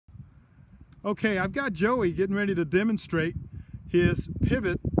Okay, I've got Joey getting ready to demonstrate his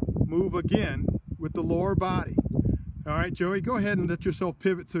pivot move again with the lower body. All right, Joey, go ahead and let yourself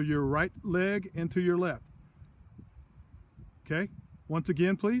pivot to your right leg and to your left. Okay, once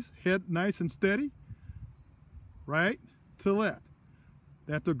again, please, head nice and steady, right to left.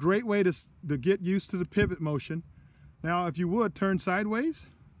 That's a great way to get used to the pivot motion. Now, if you would, turn sideways.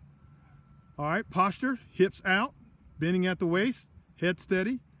 All right, posture, hips out, bending at the waist, head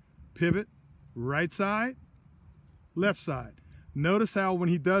steady, pivot, right side, left side. Notice how when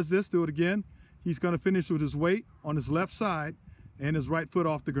he does this, do it again, he's going to finish with his weight on his left side and his right foot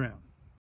off the ground.